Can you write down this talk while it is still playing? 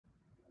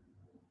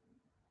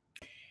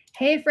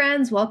Hey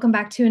friends, welcome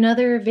back to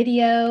another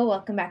video.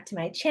 Welcome back to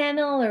my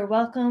channel, or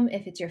welcome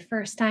if it's your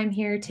first time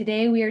here.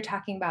 Today we are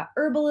talking about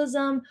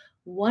Herbalism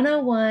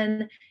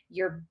 101,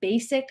 your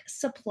basic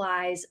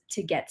supplies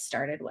to get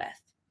started with.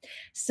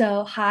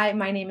 So, hi,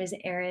 my name is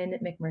Erin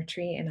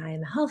McMurtry, and I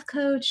am a health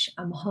coach.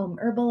 I'm a home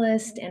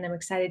herbalist, and I'm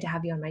excited to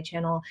have you on my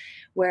channel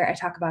where I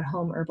talk about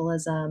home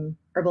herbalism,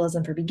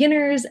 herbalism for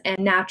beginners, and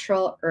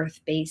natural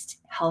earth-based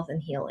health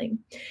and healing.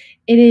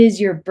 It is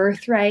your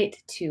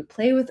birthright to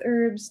play with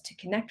herbs, to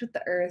connect with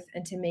the earth,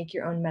 and to make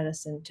your own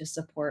medicine to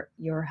support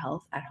your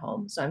health at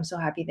home. So I'm so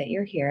happy that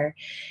you're here.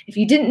 If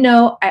you didn't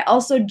know, I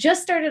also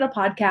just started a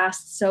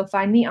podcast. So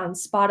find me on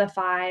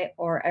Spotify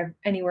or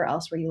anywhere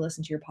else where you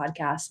listen to your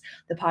podcast.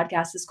 The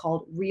podcast is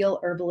called Real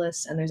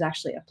Herbalists, and there's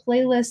actually a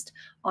playlist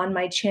on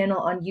my channel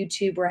on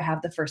YouTube where I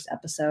have the first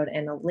episode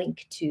and a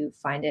link to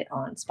find it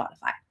on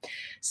Spotify.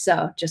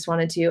 So just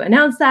wanted to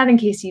announce that in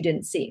case you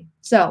didn't see.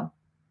 So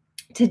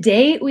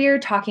today, we are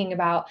talking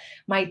about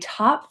my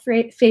top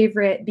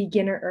favorite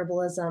beginner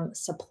herbalism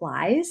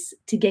supplies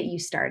to get you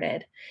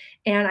started.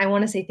 And I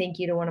want to say thank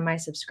you to one of my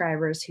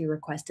subscribers who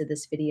requested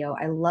this video.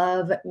 I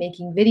love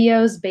making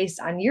videos based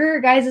on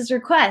your guys'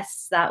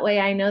 requests. That way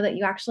I know that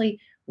you actually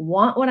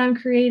want what I'm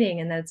creating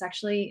and that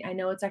I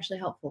know it's actually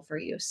helpful for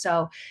you.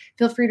 So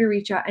feel free to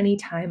reach out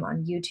anytime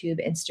on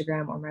YouTube,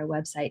 Instagram, or my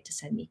website to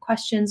send me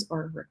questions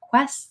or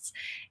requests.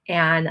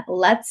 And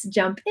let's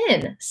jump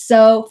in.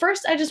 So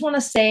first, I just want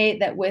to say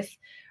that with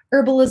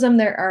herbalism,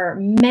 there are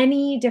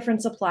many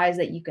different supplies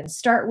that you can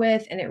start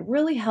with, and it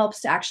really helps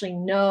to actually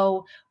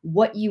know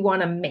what you want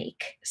to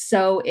make.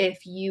 So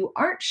if you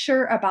aren't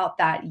sure about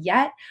that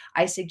yet,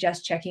 I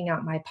suggest checking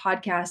out my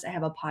podcast. I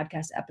have a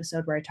podcast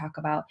episode where I talk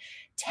about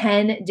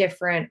 10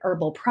 different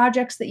herbal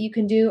projects that you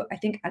can do. I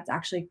think that's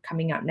actually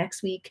coming out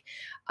next week.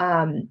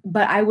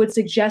 But I would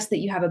suggest that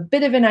you have a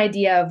bit of an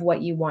idea of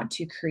what you want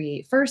to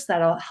create first.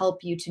 That'll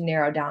help you to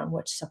narrow down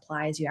which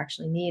supplies you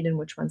actually need and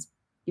which ones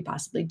you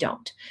possibly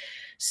don't.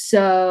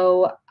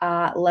 So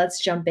let's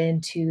jump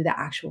into the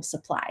actual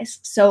supplies.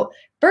 So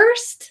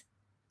first,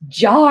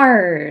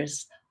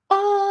 jars.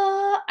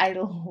 Oh, I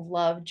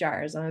love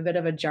jars. I'm a bit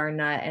of a jar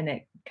nut, and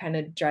it kind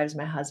of drives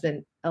my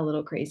husband a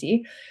little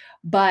crazy.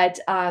 But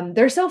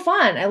they're so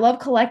fun. I love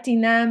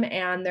collecting them,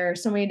 and there are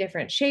so many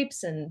different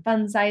shapes and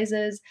fun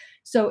sizes.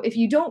 So if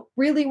you don't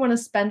really want to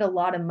spend a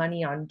lot of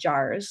money on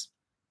jars,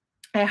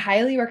 I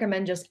highly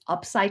recommend just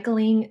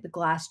upcycling the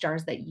glass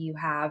jars that you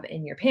have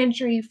in your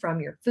pantry from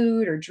your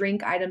food or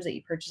drink items that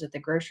you purchase at the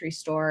grocery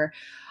store.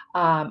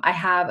 I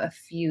have a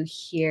few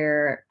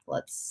here.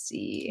 Let's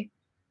see.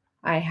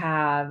 I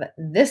have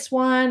this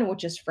one,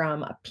 which is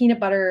from a peanut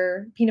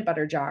butter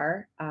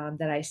jar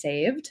that I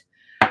saved.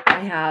 I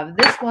have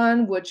this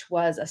one, which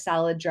was a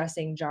salad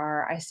dressing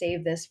jar. I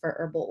saved this for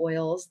herbal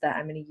oils that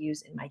I'm going to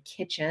use in my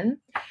kitchen.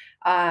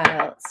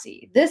 Let's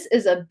see. This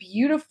is a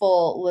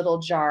beautiful little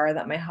jar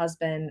that my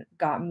husband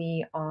got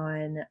me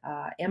on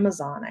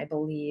Amazon, I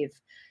believe.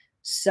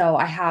 So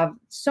I have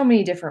so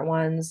many different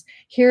ones.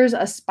 Here's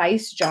a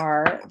spice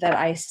jar that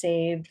I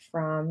saved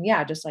from,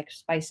 just like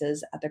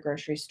spices at the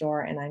grocery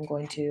store. And I'm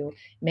going to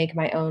make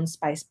my own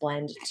spice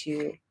blend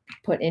to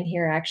put in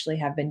here. I actually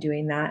have been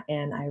doing that,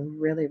 and I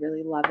really,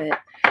 really love it.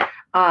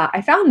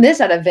 I found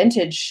this at a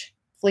vintage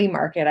flea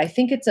market. I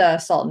think it's a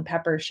salt and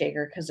pepper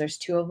shaker because there's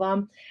two of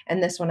them.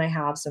 And this one I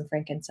have some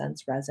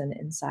frankincense resin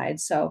inside.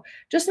 So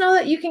just know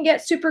that you can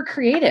get super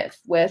creative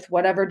with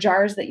whatever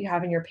jars that you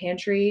have in your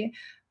pantry.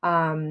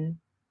 And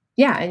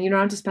you don't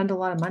have to spend a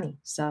lot of money.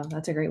 So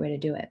that's a great way to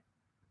do it.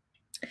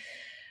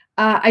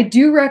 I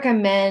do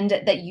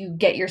recommend that you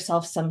get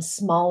yourself some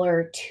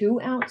smaller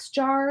 2-ounce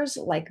jars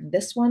like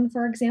this one,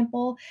 for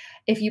example,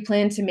 if you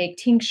plan to make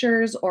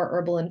tinctures or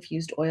herbal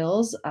infused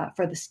oils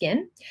for the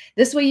skin.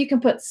 This way you can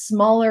put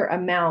smaller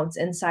amounts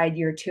inside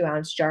your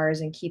 2-ounce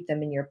jars and keep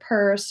them in your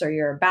purse or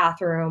your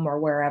bathroom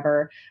or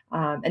wherever.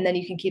 And then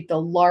you can keep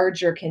the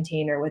larger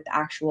container with the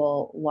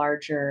actual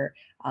larger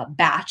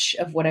batch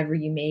of whatever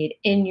you made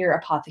in your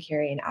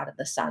apothecary and out of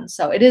the sun.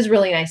 So it is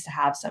really nice to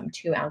have some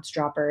 2-ounce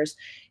droppers.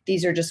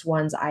 These are just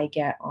ones I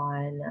get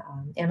on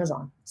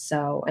Amazon.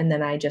 So, and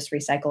then I just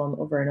recycle them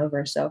over and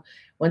over. So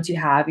once you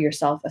have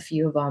yourself a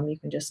few of them, you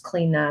can just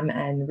clean them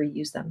and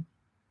reuse them.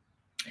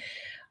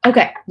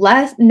 Okay,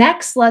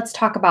 next, let's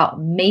talk about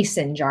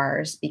mason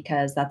jars,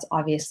 because that's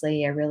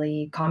obviously a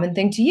really common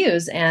thing to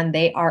use, and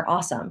they are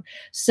awesome.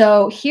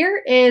 So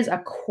here is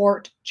a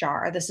quart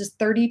jar. This is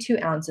 32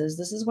 ounces.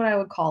 This is what I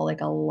would call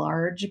like a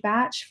large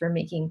batch for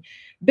making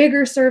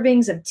bigger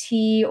servings of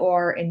tea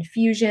or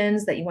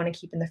infusions that you want to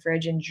keep in the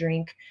fridge and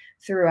drink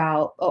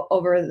throughout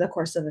over the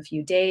course of a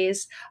few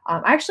days.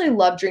 I actually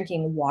love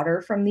drinking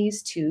water from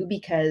these too,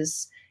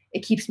 because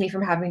it keeps me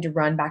from having to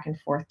run back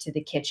and forth to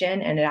the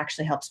kitchen, and it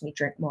actually helps me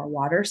drink more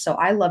water. So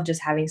I love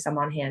just having some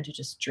on hand to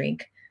just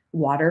drink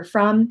water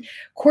from.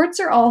 Quarts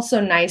are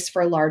also nice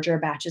for larger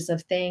batches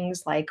of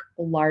things like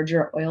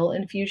larger oil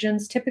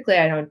infusions. Typically,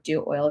 I don't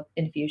do oil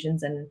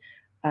infusions in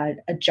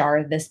a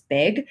jar this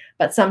big,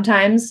 but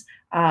sometimes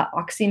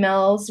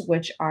oxymels,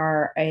 which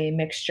are a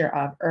mixture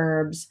of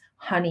herbs,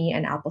 honey,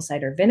 and apple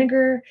cider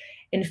vinegar.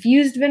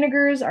 Infused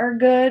vinegars are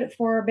good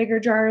for bigger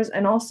jars.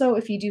 And also,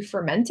 if you do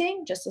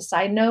fermenting, just a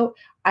side note,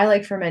 I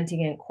like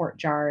fermenting in quart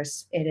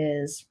jars. It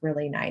is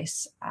really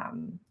nice.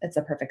 It's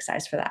a perfect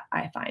size for that,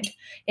 I find,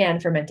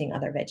 and fermenting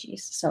other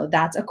veggies. So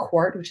that's a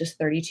quart, which is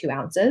 32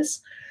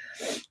 ounces.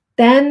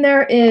 Then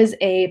there is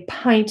a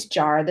pint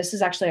jar. This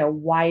is actually a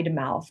wide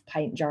mouth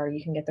pint jar.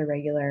 You can get the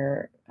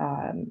regular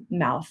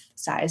mouth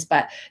size,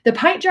 but the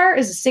pint jar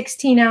is a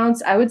 16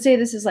 ounce. I would say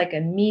this is like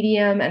a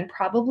medium and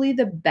probably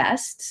the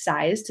best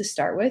size to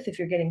start with if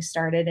you're getting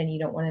started and you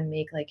don't want to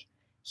make like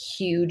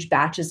huge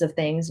batches of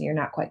things and you're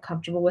not quite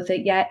comfortable with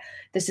it yet.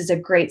 This is a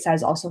great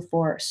size also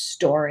for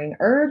storing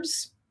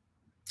herbs.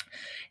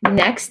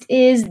 Next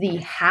is the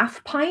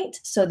half pint.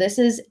 So this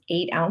is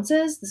 8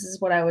 ounces. This is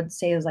what I would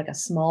say is like a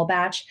small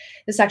batch.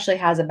 This actually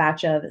has a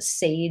batch of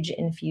sage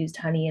infused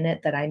honey in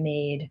it that I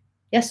made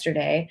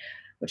yesterday,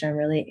 which I'm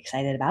really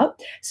excited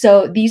about.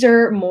 So these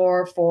are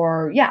more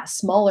for,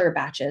 smaller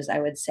batches, I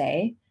would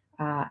say,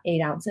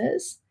 8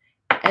 ounces.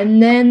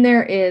 And then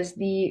there is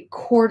the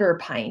quarter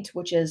pint,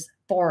 which is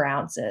 4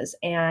 ounces.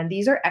 And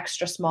these are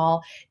extra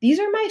small. These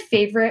are my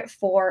favorite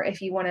for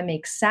if you want to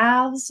make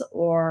salves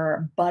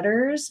or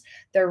butters.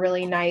 They're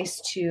really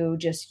nice to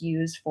just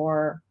use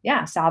for,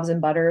 salves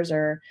and butters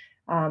or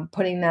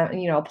putting them,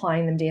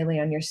 applying them daily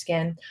on your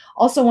skin.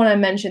 Also want to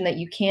mention that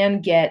you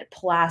can get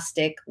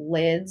plastic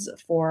lids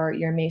for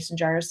your mason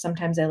jars.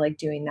 Sometimes I like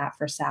doing that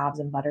for salves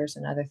and butters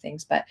and other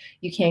things, but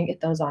you can get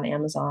those on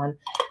Amazon.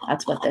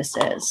 That's what this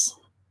is.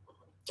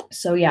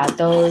 So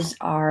those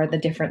are the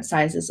different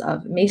sizes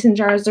of mason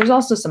jars. There's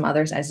also some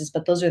other sizes,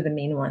 but those are the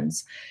main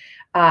ones.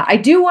 I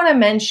do want to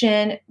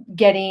mention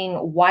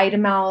getting wide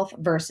mouth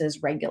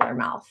versus regular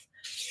mouth.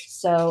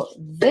 So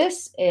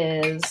this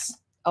is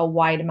a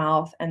wide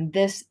mouth and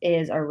this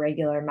is a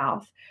regular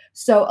mouth.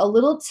 So a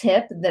little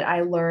tip that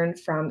I learned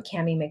from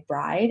Cami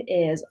McBride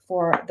is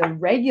for the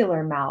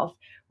regular mouth,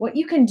 what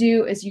you can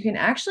do is you can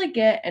actually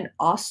get an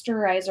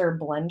austerizer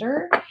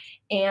blender.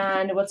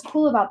 And what's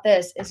cool about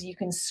this is you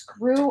can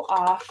screw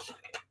off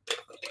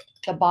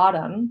the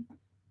bottom,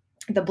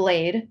 the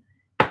blade,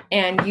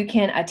 and you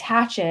can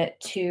attach it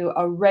to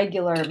a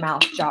regular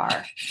mouth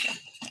jar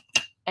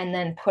and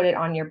then put it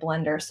on your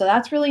blender. So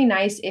that's really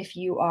nice if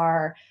you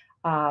are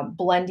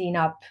blending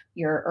up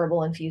your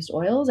herbal infused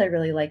oils. I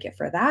really like it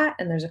for that.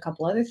 And there's a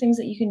couple other things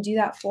that you can do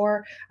that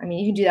for. I mean,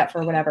 you can do that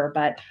for whatever,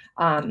 but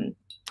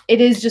it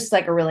is just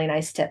like a really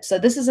nice tip. So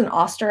this is an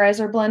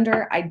austerizer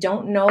blender. I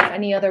don't know if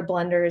any other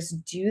blenders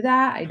do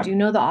that. I do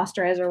know the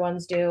austerizer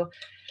ones do.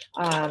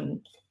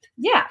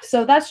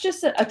 So that's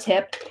just a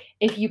tip.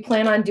 If you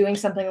plan on doing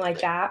something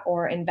like that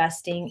or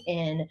investing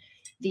in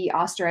the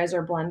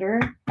austerizer blender,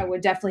 I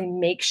would definitely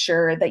make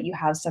sure that you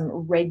have some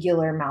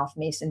regular mouth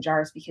mason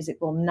jars because it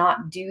will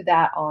not do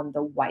that on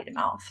the wide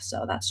mouth.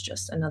 So that's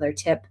just another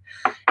tip.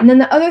 And then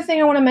the other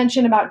thing I want to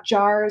mention about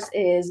jars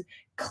is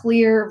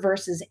clear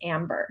versus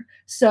amber.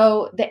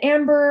 So the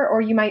amber,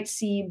 or you might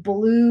see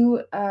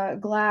blue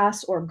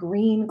glass or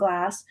green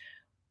glass.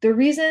 The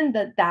reason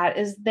that that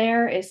is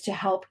there is to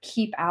help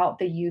keep out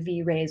the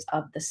UV rays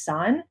of the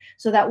sun.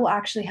 So that will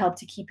actually help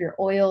to keep your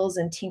oils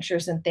and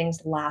tinctures and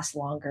things last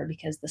longer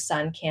because the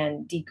sun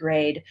can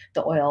degrade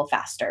the oil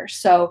faster.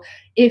 So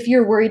if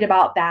you're worried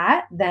about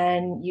that,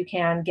 then you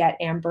can get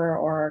amber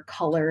or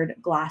colored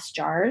glass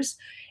jars.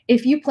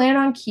 If you plan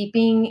on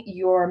keeping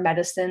your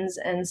medicines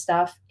and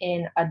stuff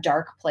in a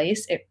dark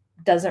place, it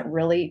doesn't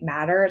really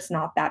matter. It's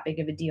not that big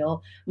of a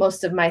deal.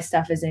 Most of my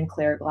stuff is in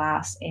clear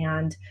glass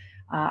and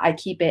I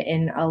keep it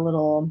in a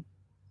little,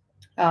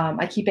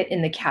 I keep it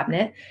in the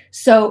cabinet.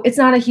 So it's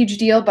not a huge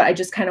deal, but I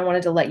just kind of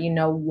wanted to let you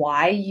know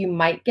why you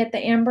might get the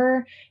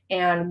amber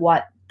and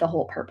what the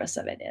whole purpose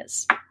of it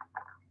is.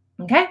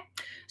 Okay.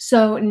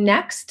 So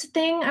next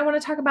thing I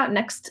want to talk about,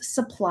 next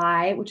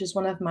supply, which is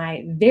one of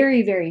my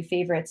very, very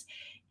favorites,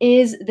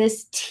 is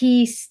this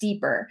tea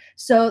steeper.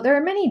 So there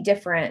are many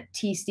different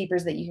tea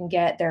steepers that you can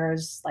get.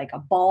 There's like a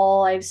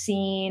ball I've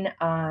seen.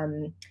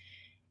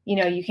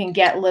 You can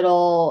get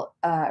little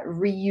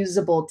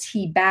reusable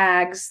tea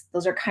bags.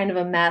 Those are kind of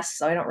a mess,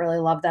 so I don't really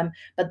love them.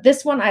 But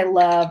this one I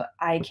love.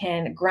 I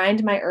can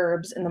grind my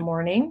herbs in the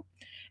morning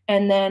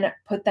and then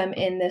put them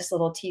in this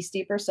little tea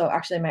steeper. So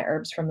actually my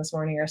herbs from this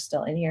morning are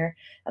still in here.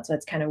 That's why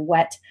it's kind of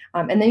wet.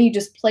 And then you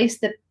just place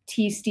the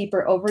tea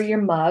steeper over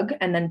your mug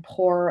and then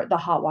pour the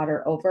hot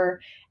water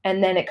over.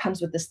 And then it comes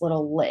with this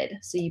little lid.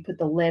 So you put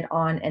the lid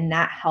on and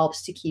that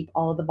helps to keep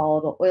all of the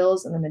volatile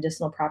oils and the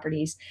medicinal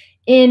properties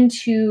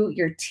into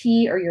your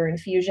tea or your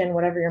infusion,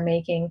 whatever you're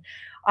making.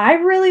 I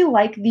really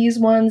like these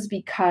ones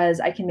because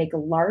I can make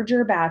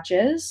larger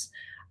batches.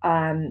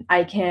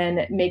 I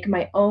can make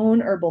my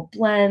own herbal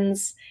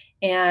blends,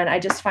 and I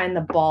just find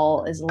the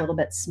ball is a little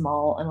bit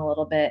small and a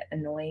little bit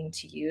annoying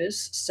to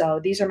use.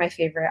 So these are my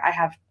favorite. I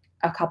have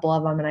a couple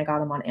of them and I got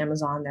them on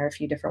Amazon. There are a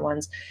few different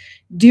ones.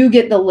 Do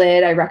get the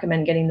lid. I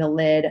recommend getting the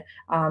lid.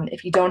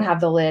 If you don't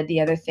have the lid,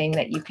 the other thing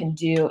that you can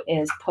do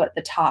is put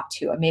the top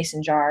to a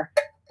mason jar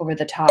over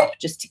the top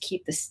just to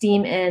keep the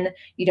steam in.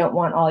 You don't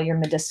want all your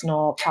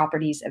medicinal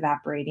properties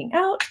evaporating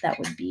out. That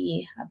would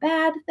be a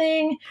bad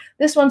thing.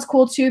 This one's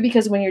cool too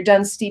because when you're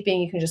done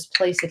steeping, you can just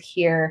place it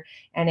here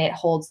and it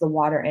holds the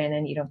water in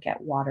and you don't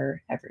get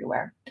water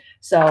everywhere.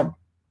 So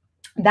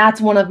that's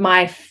one of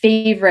my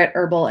favorite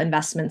herbal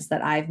investments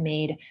that I've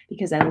made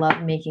because I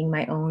love making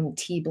my own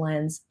tea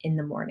blends in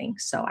the morning.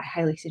 So I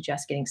highly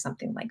suggest getting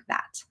something like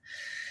that.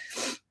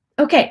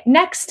 Okay,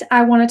 next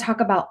I want to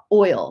talk about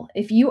oil.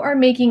 If you are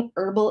making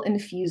herbal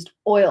infused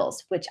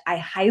oils, which I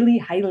highly,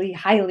 highly,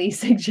 highly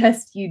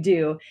suggest you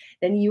do,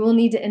 then you will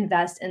need to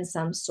invest in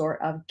some sort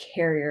of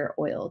carrier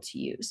oil to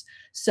use.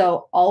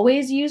 So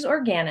always use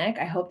organic.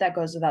 I hope that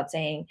goes without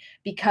saying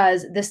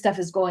because this stuff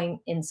is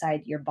going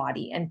inside your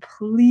body. And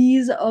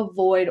please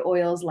avoid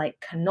oils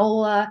like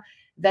canola,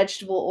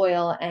 vegetable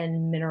oil,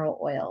 and mineral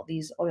oil.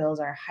 These oils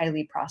are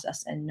highly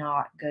processed and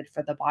not good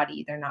for the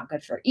body. They're not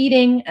good for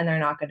eating and they're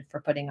not good for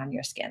putting on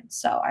your skin.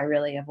 So I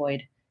really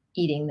avoid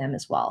eating them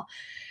as well.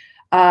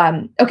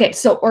 Okay,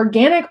 so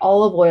organic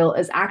olive oil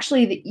is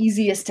actually the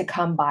easiest to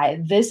come by.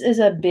 This is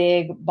a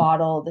big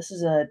bottle. This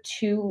is a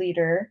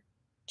 2-liter,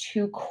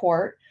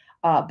 2-quart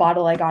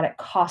bottle I got at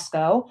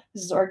Costco.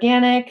 This is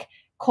organic,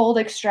 cold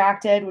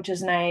extracted, which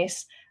is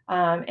nice.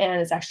 And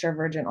it's extra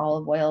virgin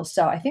olive oil.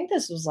 So I think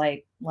this was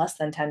like less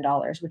than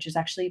 $10, which is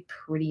actually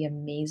pretty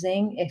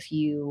amazing if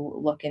you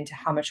look into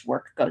how much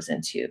work goes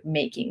into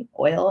making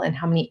oil and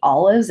how many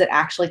olives it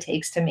actually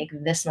takes to make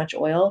this much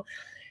oil.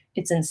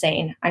 It's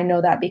insane. I know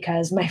that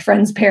because my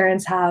friend's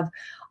parents have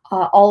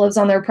olives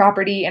on their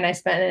property and I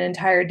spent an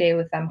entire day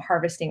with them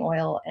harvesting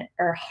oil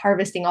or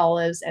harvesting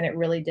olives, and it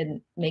really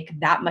didn't make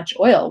that much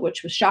oil,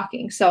 which was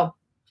shocking. So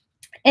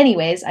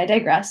anyways, I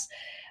digress.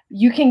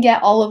 You can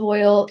get olive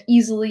oil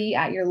easily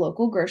at your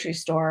local grocery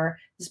store.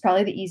 This is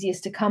probably the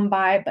easiest to come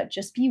by, but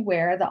just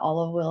beware the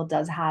olive oil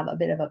does have a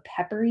bit of a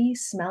peppery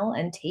smell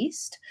and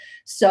taste.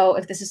 So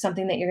if this is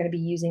something that you're going to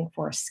be using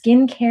for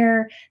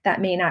skincare,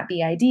 that may not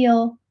be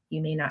ideal.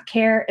 You may not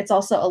care. It's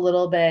also a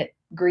little bit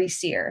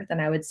greasier than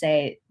I would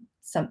say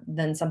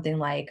than something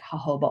like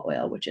jojoba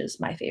oil, which is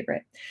my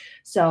favorite.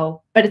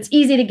 So, but it's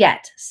easy to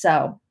get.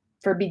 So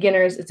for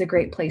beginners, it's a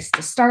great place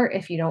to start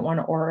if you don't want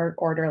to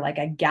order like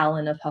a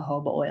gallon of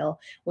jojoba oil,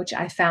 which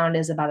I found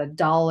is about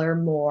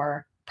 $1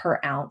 more per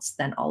ounce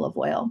than olive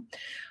oil.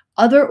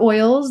 Other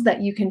oils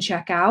that you can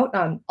check out,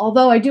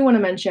 although I do want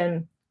to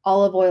mention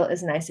olive oil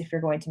is nice if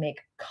you're going to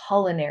make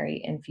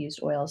culinary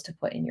infused oils to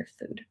put in your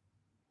food.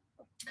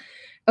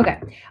 Okay,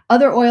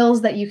 other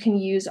oils that you can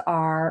use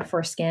are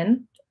for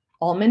skin: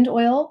 almond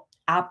oil,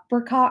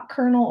 apricot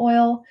kernel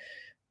oil,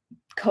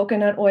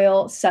 coconut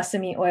oil,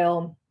 sesame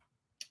oil,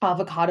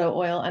 avocado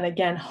oil, and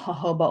again,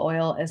 jojoba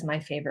oil is my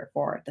favorite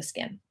for the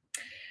skin.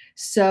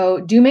 So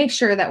do make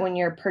sure that when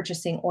you're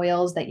purchasing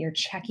oils that you're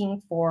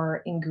checking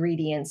for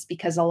ingredients,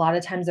 because a lot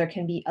of times there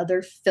can be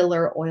other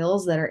filler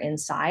oils that are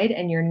inside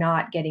and you're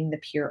not getting the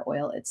pure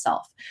oil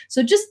itself.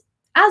 So just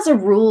as a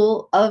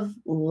rule of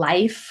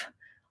life,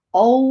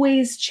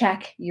 always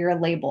check your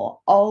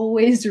label.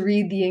 Always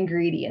read the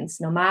ingredients,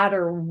 no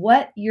matter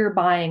what you're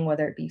buying,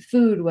 whether it be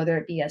food, whether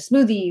it be a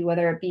smoothie,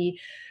 whether it be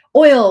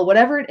oil,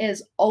 whatever it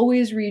is,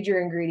 always read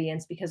your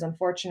ingredients because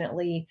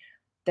unfortunately,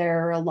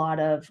 there are a lot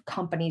of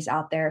companies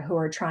out there who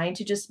are trying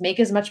to just make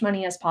as much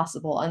money as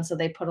possible. And so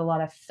they put a lot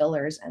of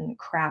fillers and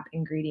crap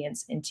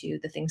ingredients into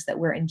the things that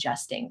we're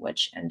ingesting,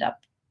 which end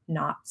up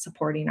not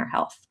supporting our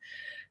health.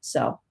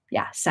 So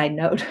yeah, side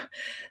note.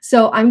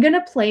 So I'm going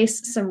to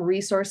place some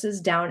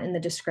resources down in the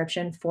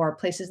description for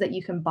places that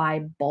you can buy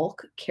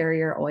bulk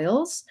carrier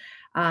oils.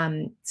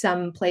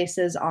 Some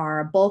places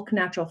are Bulk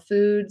Natural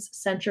Foods,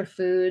 Centra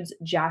Foods,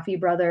 Jaffe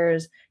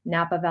Brothers,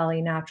 Napa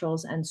Valley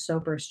Naturals, and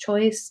Soper's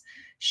Choice.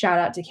 Shout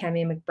out to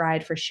Cami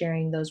McBride for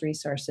sharing those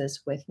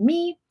resources with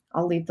me.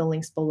 I'll leave the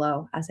links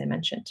below, as I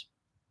mentioned.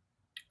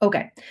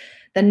 Okay,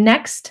 the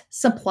next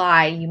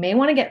supply you may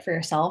want to get for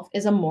yourself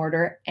is a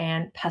mortar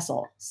and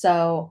pestle.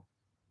 So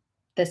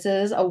this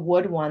is a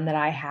wood one that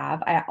I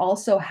have. I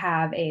also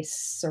have a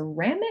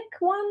ceramic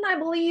one, I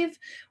believe,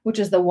 which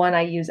is the one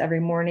I use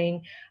every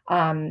morning.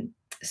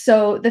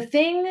 So the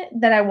thing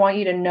that I want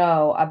you to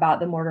know about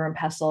the mortar and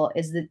pestle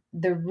is that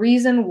the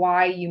reason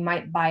why you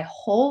might buy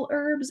whole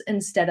herbs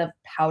instead of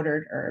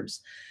powdered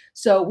herbs.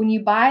 So when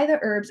you buy the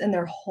herbs in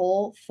their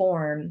whole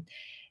form,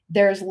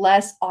 there's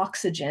less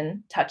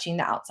oxygen touching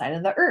the outside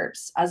of the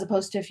herbs, as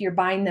opposed to if you're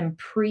buying them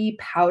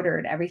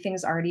pre-powdered,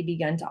 everything's already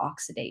begun to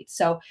oxidate.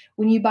 So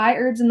when you buy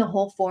herbs in the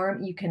whole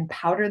form, you can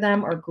powder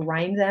them or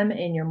grind them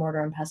in your mortar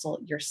and pestle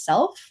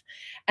yourself.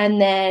 And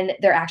then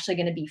they're actually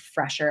going to be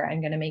fresher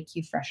and going to make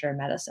you fresher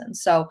medicine.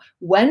 So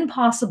when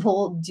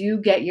possible, do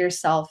get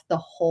yourself the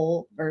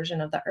whole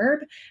version of the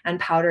herb and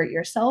powder it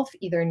yourself,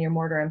 either in your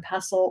mortar and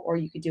pestle, or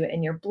you could do it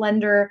in your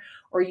blender,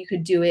 or you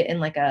could do it in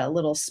like a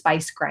little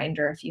spice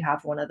grinder if you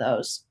have one of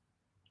those.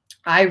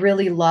 I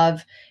really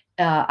love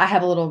I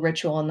have a little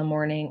ritual in the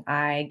morning.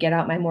 I get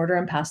out my mortar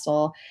and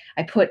pestle.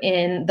 I put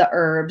in the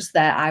herbs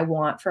that I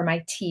want for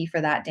my tea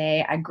for that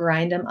day. I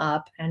grind them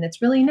up, and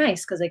it's really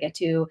nice because I get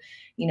to,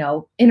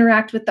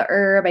 interact with the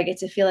herb. I get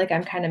to feel like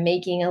I'm kind of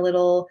making a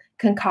little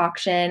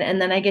concoction,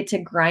 and then I get to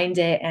grind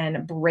it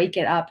and break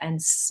it up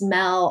and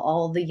smell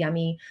all the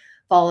yummy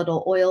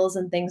volatile oils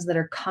and things that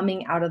are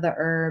coming out of the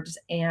herbs.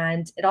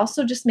 And it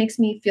also just makes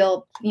me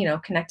feel,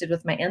 connected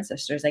with my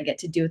ancestors. I get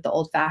to do it the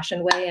old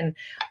fashioned way. And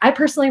I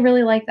personally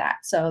really like that.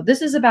 So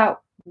this is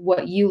about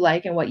what you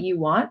like and what you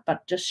want,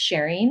 but just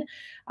sharing.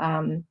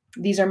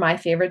 These are my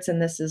favorites,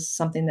 and this is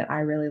something that I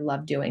really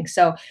love doing.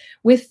 So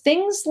with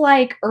things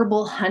like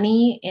herbal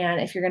honey, and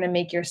if you're going to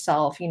make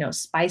yourself,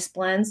 spice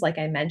blends, like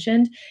I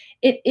mentioned,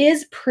 it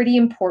is pretty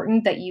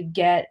important that you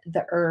get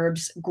the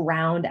herbs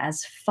ground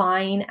as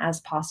fine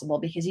as possible,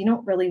 because you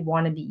don't really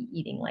want to be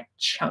eating like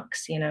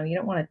chunks, you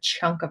don't want a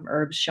chunk of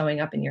herbs showing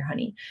up in your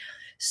honey.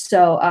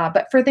 So,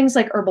 but for things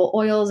like herbal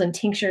oils and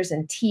tinctures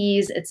and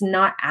teas, it's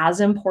not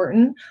as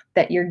important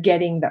that you're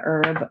getting the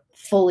herb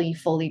fully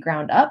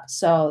ground up.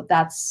 So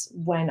that's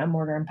when a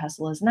mortar and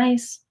pestle is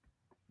nice.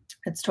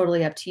 It's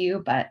totally up to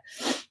you, but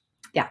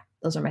yeah,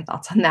 those are my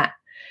thoughts on that.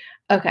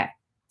 Okay.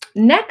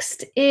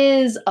 Next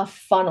is a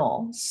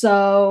funnel.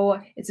 So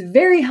it's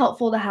very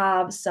helpful to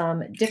have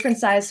some different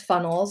size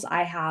funnels.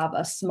 I have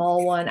a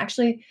small one,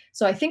 actually.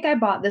 So I think I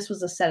bought, this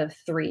was a set of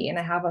 3, and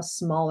I have a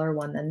smaller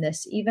one than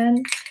this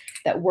even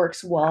that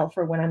works well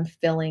for when I'm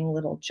filling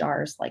little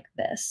jars like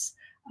this.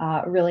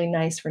 Really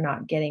nice for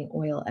not getting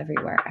oil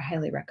everywhere. I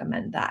highly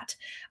recommend that.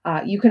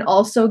 You can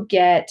also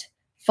get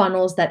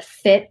funnels that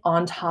fit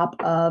on top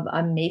of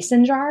a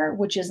mason jar,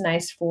 which is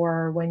nice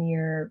for when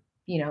you're,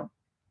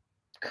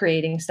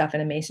 creating stuff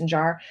in a mason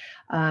jar,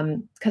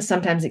 because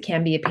sometimes it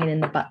can be a pain in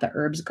the butt. The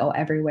herbs go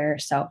everywhere.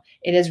 So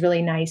it is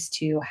really nice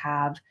to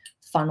have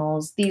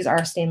funnels. These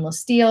are stainless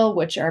steel,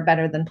 which are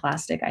better than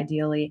plastic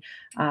ideally,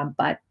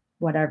 but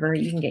whatever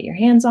you can get your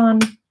hands on,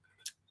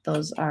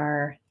 those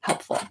are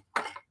helpful.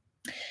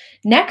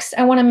 Next,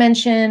 I want to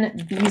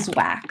mention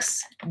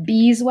beeswax.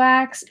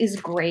 Beeswax is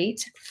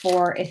great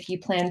for if you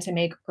plan to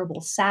make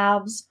herbal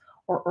salves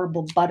or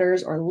herbal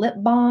butters or lip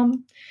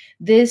balm.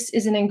 This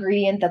is an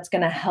ingredient that's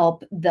going to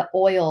help the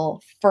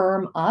oil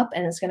firm up,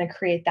 and it's going to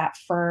create that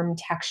firm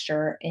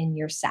texture in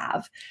your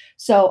salve.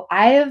 So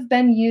I have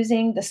been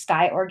using the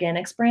Sky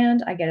Organics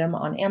brand. I get them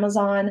on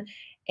Amazon,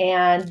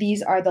 and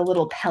these are the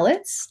little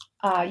pellets.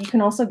 You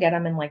can also get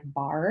them in like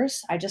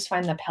bars. I just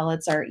find the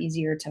pellets are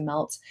easier to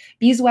melt.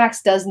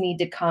 Beeswax does need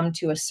to come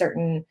to a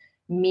certain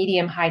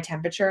medium high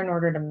temperature in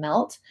order to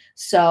melt.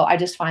 So I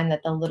just find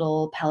that the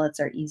little pellets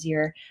are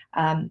easier.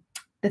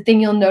 The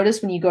thing you'll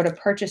notice when you go to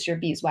purchase your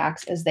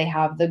beeswax is they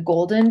have the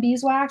golden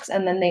beeswax,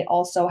 and then they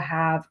also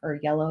have, or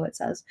yellow it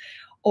says,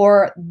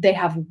 or they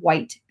have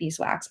white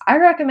beeswax. I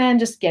recommend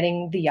just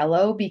getting the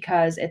yellow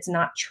because it's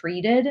not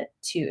treated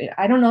to,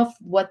 I don't know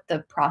what the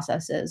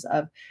process is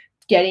of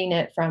getting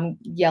it from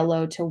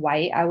yellow to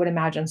white. I would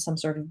imagine some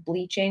sort of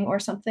bleaching or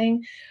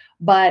something.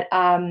 But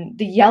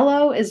the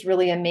yellow is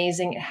really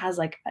amazing. It has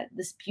like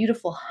this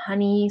beautiful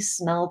honey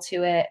smell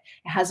to it.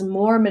 It has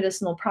more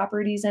medicinal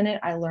properties in it.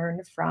 I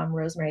learned from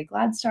Rosemary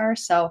Gladstar.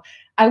 So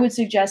I would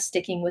suggest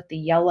sticking with the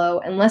yellow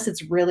unless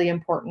it's really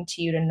important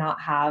to you to not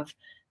have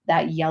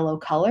that yellow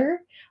color.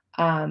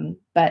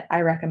 But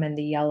I recommend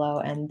the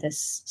yellow, and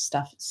this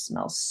stuff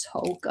smells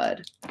so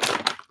good.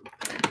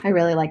 I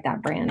really like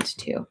that brand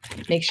too.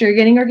 Make sure you're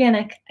getting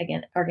organic.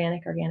 Again,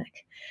 organic.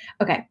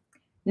 Okay.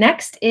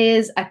 Next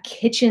is a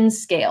kitchen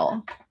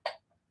scale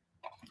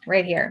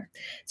right here.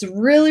 It's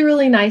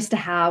really nice to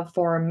have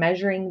for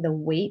measuring the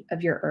weight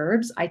of your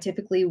herbs. I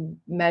typically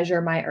measure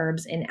my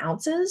herbs in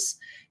ounces,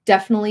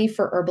 definitely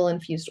for herbal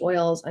infused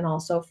oils and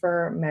also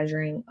for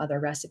measuring other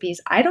recipes.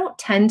 I don't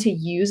tend to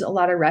use a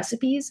lot of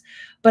recipes,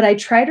 but I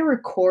try to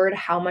record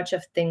how much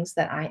of things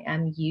that I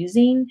am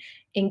using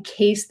in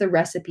case the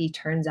recipe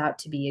turns out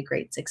to be a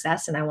great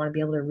success and I want to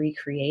be able to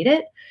recreate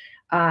it.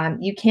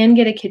 You can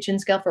get a kitchen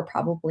scale for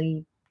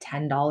probably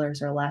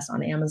 $10 or less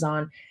on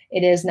Amazon.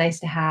 It is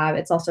nice to have.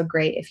 It's also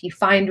great if you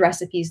find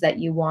recipes that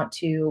you want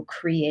to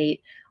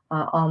create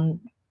on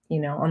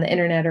the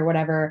internet or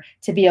whatever,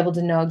 to be able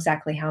to know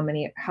exactly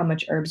how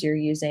much herbs you're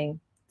using.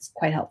 It's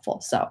quite helpful.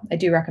 So I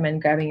do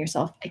recommend grabbing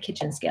yourself a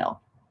kitchen scale.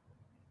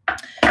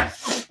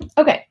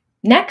 Okay,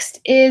 next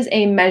is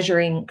a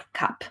measuring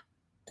cup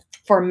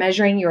for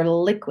measuring your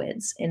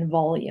liquids in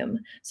volume.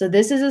 So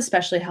this is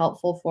especially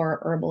helpful for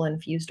herbal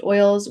infused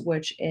oils,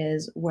 which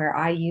is where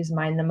I use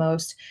mine the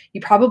most. You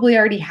probably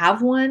already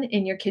have one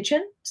in your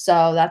kitchen,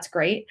 so that's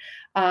great.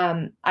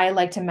 I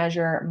like to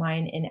measure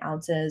mine in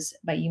ounces,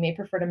 but you may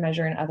prefer to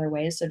measure in other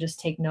ways. So just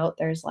take note,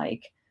 there's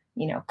like,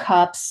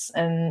 cups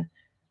and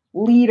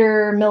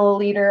liter,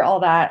 milliliter, all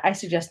that. I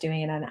suggest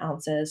doing it in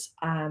ounces.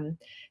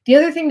 The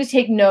other thing to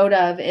take note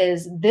of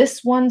is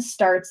this one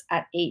starts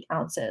at 8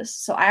 ounces.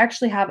 So I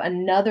actually have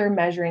another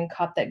measuring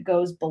cup that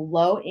goes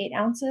below 8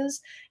 ounces.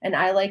 And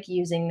I like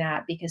using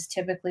that because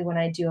typically when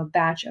I do a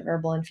batch of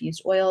herbal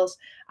infused oils,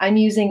 I'm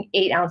using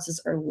 8 ounces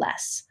or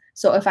less.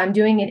 So if I'm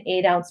doing an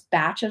 8-ounce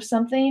batch of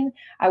something,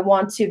 I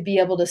want to be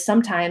able to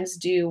sometimes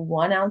do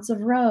 1 ounce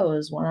of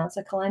rose, 1 ounce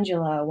of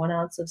calendula, 1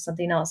 ounce of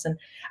something else. And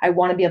I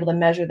want to be able to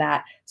measure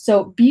that.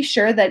 So be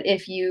sure that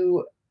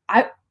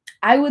I,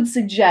 I would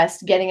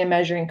suggest getting a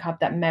measuring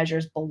cup that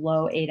measures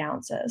below 8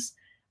 ounces.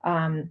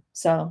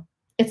 So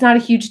it's not a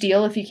huge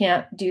deal if you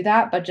can't do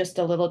that, but just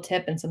a little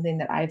tip and something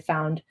that I've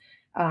found.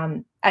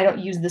 I don't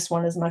use this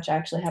one as much. I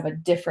actually have a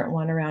different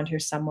one around here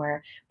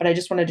somewhere, but I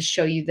just wanted to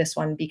show you this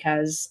one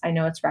because I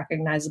know it's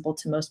recognizable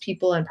to most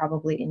people and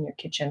probably in your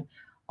kitchen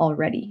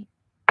already.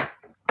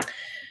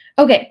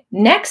 Okay,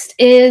 next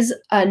is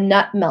a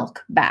nut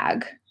milk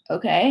bag.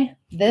 Okay,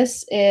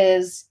 this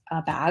is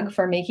a bag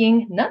for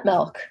making nut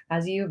milk,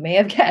 as you may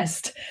have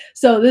guessed.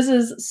 So this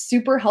is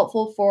super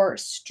helpful for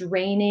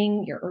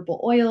straining your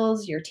herbal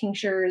oils, your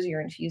tinctures, your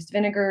infused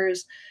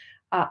vinegars.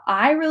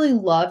 I really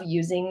love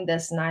using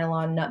this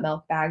nylon nut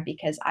milk bag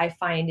because I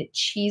find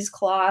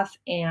cheesecloth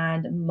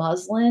and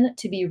muslin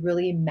to be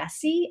really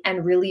messy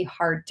and really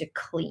hard to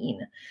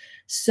clean.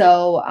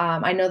 So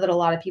I know that a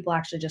lot of people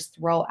actually just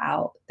throw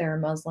out their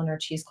muslin or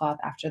cheesecloth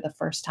after the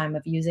first time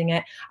of using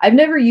it. I've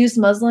never used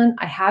muslin.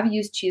 I have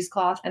used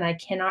cheesecloth, and I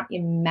cannot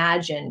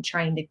imagine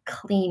trying to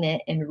clean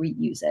it and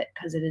reuse it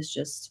because it is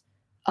just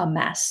a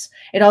mess.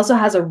 It also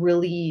has a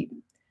really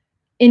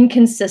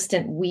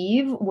inconsistent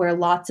weave where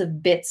lots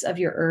of bits of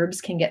your herbs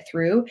can get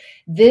through.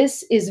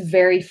 This is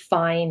very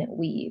fine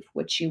weave,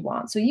 which you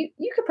want. So you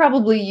could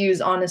probably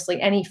use, honestly,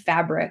 any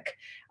fabric,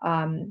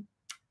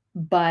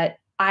 but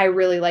I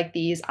really like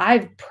these. I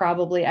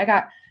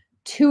got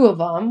 2 of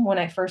them when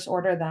I first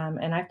ordered them,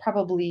 and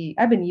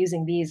I've been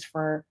using these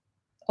for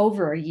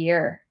over a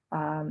year,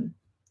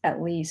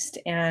 at least.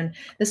 And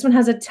this one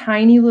has a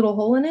tiny little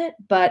hole in it,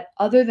 but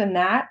other than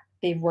that,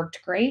 they've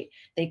worked great.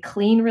 They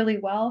clean really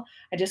well.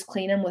 I just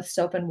clean them with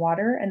soap and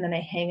water, and then I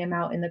hang them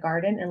out in the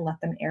garden and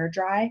let them air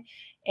dry.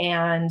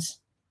 And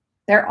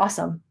they're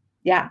awesome.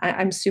 Yeah,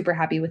 I'm super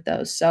happy with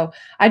those. So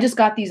I just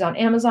got these on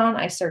Amazon.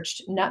 I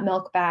searched nut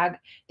milk bag.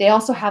 They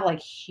also have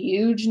like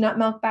huge nut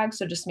milk bags.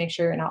 So just make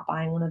sure you're not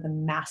buying one of the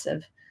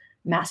massive,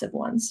 massive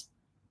ones.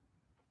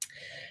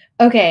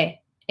 Okay.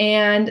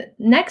 And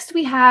next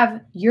we have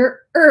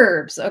your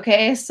herbs.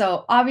 Okay.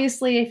 So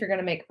obviously, if you're going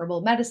to make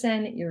herbal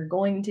medicine, you're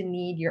going to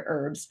need your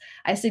herbs.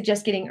 I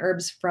suggest getting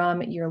herbs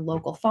from your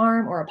local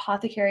farm or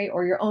apothecary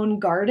or your own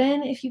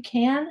garden if you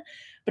can.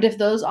 But if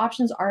those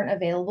options aren't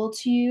available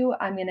to you,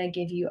 I'm going to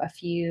give you a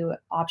few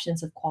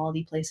options of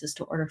quality places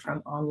to order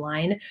from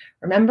online.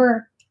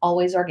 Remember,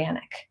 always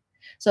organic.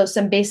 So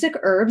some basic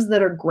herbs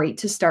that are great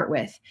to start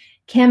with: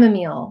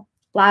 chamomile,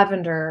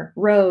 lavender,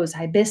 rose,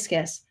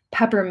 hibiscus,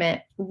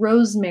 peppermint,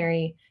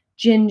 rosemary,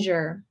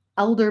 ginger,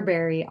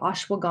 elderberry,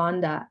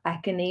 ashwagandha,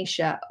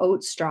 echinacea,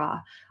 oat straw.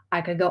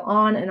 I could go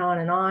on and on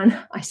and on.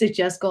 I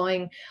suggest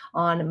going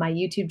on my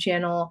YouTube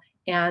channel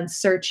and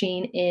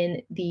searching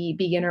in the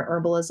beginner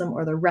herbalism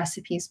or the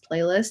recipes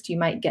playlist. You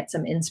might get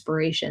some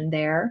inspiration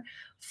there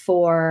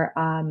for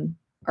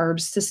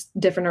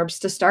different herbs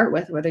to start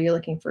with, whether you're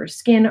looking for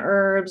skin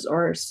herbs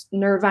or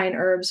nervine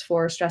herbs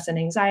for stress and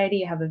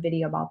anxiety. I have a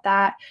video about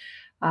that.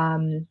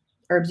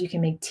 Herbs you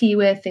can make tea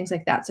with, things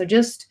like that. So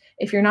just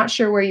if you're not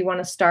sure where you want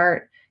to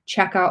start,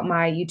 check out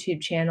my YouTube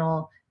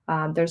channel.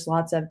 There's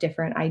lots of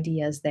different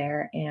ideas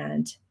there.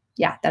 And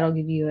yeah, that'll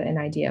give you an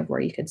idea of where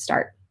you could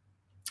start.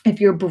 If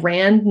you're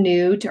brand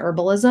new to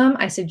herbalism,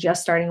 I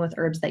suggest starting with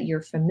herbs that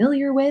you're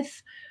familiar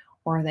with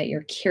or that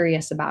you're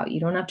curious about.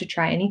 You don't have to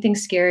try anything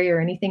scary or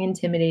anything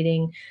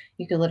intimidating.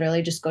 You could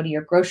literally just go to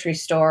your grocery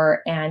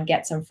store and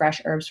get some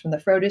fresh herbs from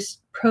the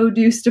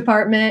produce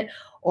department,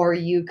 or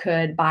you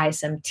could buy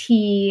some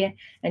tea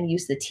and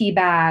use the tea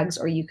bags,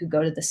 or you could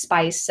go to the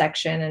spice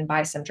section and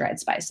buy some dried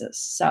spices.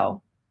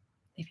 So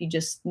if you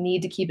just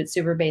need to keep it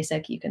super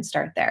basic, you can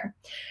start there.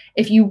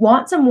 If you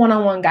want some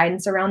one-on-one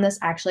guidance around this,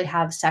 I actually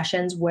have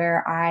sessions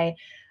where I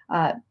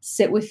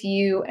sit with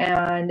you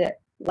and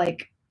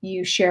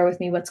you share with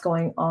me what's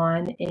going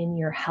on in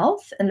your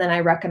health. And then I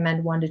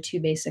recommend 1 to 2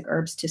 basic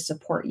herbs to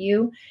support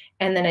you.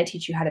 And then I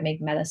teach you how to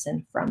make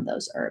medicine from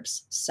those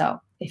herbs. So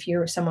if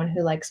you're someone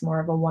who likes more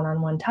of a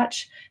one-on-one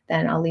touch,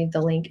 then I'll leave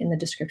the link in the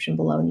description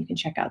below and you can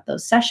check out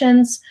those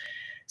sessions.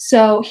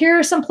 So here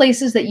are some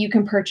places that you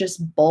can purchase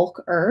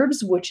bulk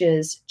herbs, which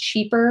is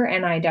cheaper,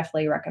 and I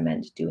definitely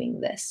recommend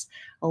doing this.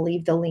 I'll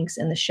leave the links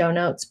in the show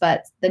notes,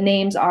 but the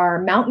names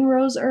are Mountain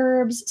Rose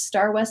Herbs,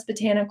 Star West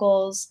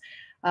Botanicals,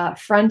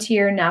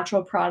 Frontier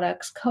Natural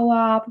Products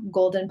Co-op,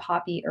 Golden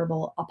Poppy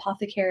Herbal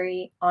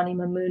Apothecary,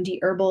 Anima Mundi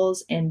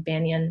Herbals, and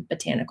Banyan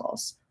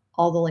Botanicals.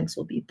 All the links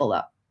will be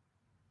below.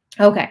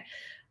 Okay.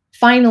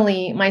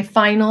 Finally, my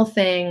final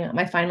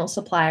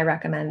supply I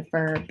recommend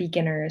for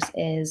beginners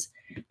is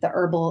the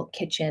Herbal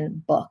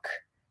Kitchen book.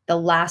 The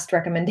last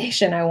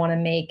recommendation I want to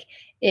make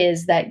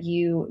is that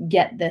you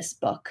get this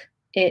book.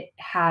 It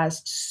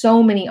has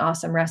so many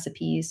awesome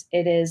recipes.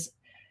 It is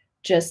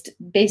just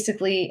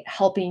basically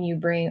helping you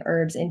bring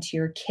herbs into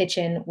your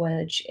kitchen,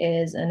 which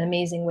is an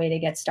amazing way to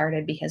get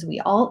started because we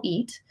all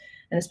eat.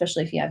 And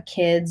especially if you have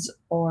kids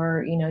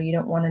or, you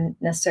don't want to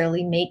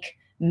necessarily make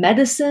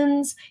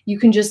medicines. You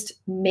can just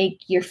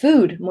make your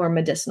food more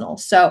medicinal.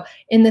 So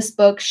in this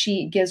book,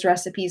 she gives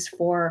recipes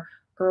for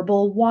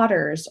herbal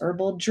waters,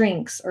 herbal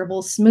drinks,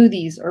 herbal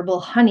smoothies, herbal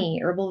honey,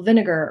 herbal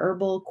vinegar,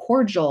 herbal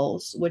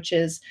cordials, which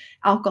is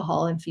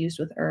alcohol infused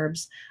with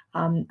herbs.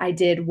 I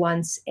did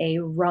once a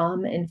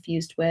rum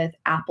infused with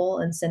apple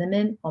and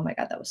cinnamon. Oh my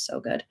God, that was so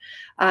good.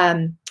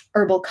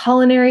 Herbal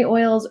culinary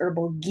oils,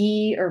 herbal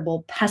ghee,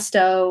 herbal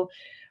pesto,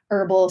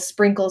 herbal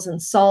sprinkles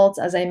and salts,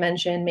 as I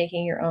mentioned,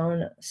 making your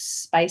own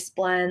spice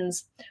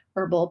blends,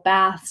 herbal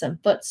baths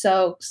and foot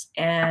soaks,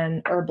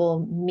 and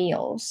herbal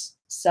meals.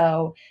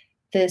 So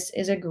this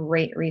is a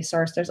great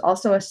resource. There's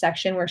also a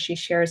section where she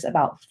shares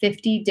about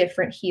 50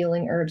 different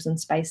healing herbs and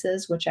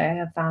spices, which I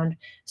have found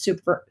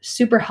super,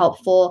 super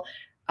helpful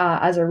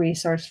as a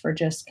resource for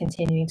just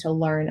continuing to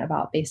learn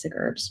about basic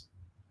herbs.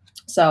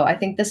 So I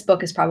think this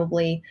book is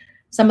probably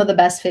some of the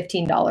best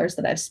 $15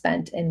 that I've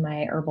spent in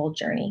my herbal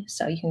journey.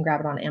 So you can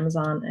grab it on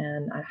Amazon,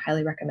 and I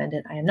highly recommend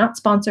it. I am not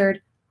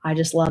sponsored. I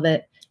just love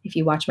it. If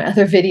you watch my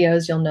other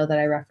videos, you'll know that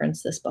I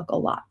reference this book a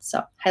lot.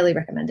 So highly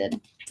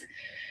recommended.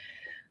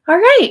 All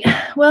right,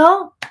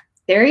 well,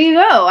 there you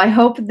go. I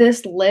hope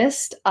this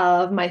list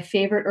of my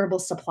favorite herbal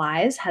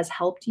supplies has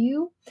helped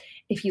you.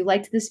 If you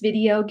liked this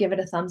video, give it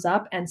a thumbs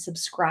up and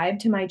subscribe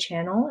to my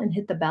channel and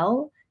hit the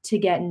bell to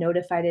get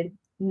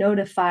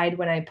notified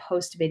when I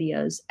post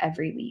videos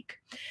every week.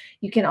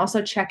 You can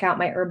also check out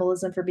my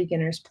Herbalism for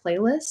Beginners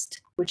playlist,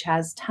 which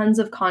has tons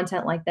of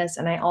content like this.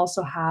 And I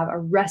also have a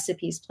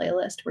recipes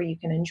playlist where you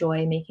can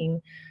enjoy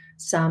making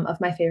some of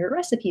my favorite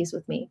recipes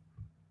with me.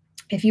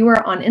 If you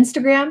are on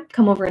Instagram,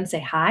 come over and say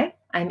hi.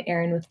 I'm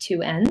Erin with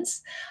 2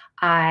 N's.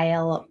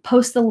 I'll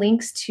post the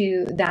links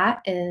to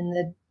that in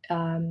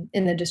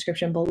the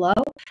description below,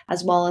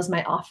 as well as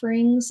my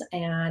offerings.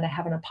 And I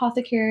have an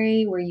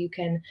apothecary where you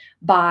can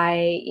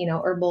buy,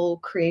 herbal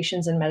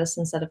creations and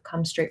medicines that have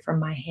come straight from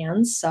my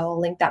hands. So I'll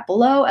link that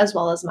below, as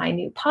well as my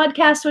new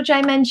podcast, which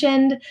I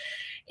mentioned.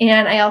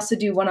 And I also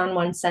do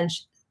one-on-one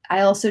sessions,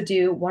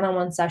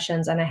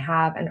 and I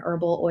have an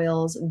herbal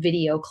oils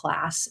video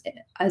class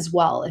as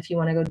well. If you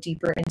want to go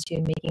deeper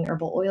into making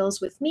herbal oils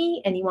with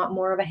me and you want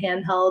more of a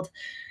handheld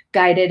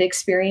guided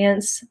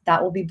experience,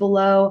 that will be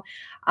below.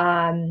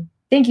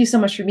 Thank you so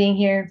much for being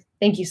here.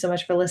 Thank you so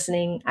much for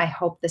listening. I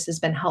hope this has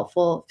been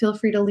helpful. Feel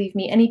free to leave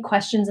me any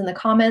questions in the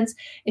comments.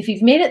 If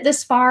you've made it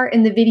this far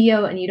in the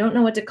video and you don't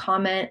know what to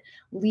comment,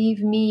 leave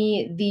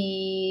me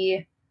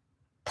the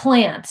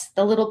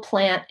little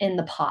plant in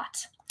the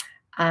pot.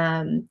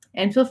 And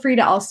feel free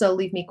to also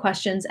leave me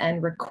questions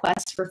and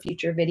requests for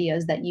future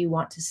videos that you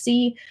want to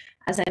see.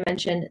 As I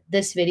mentioned,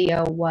 this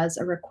video was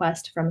a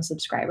request from a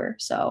subscriber.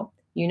 So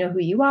you know who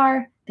you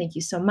are. Thank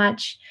you so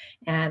much.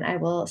 And I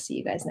will see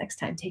you guys next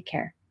time. Take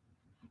care.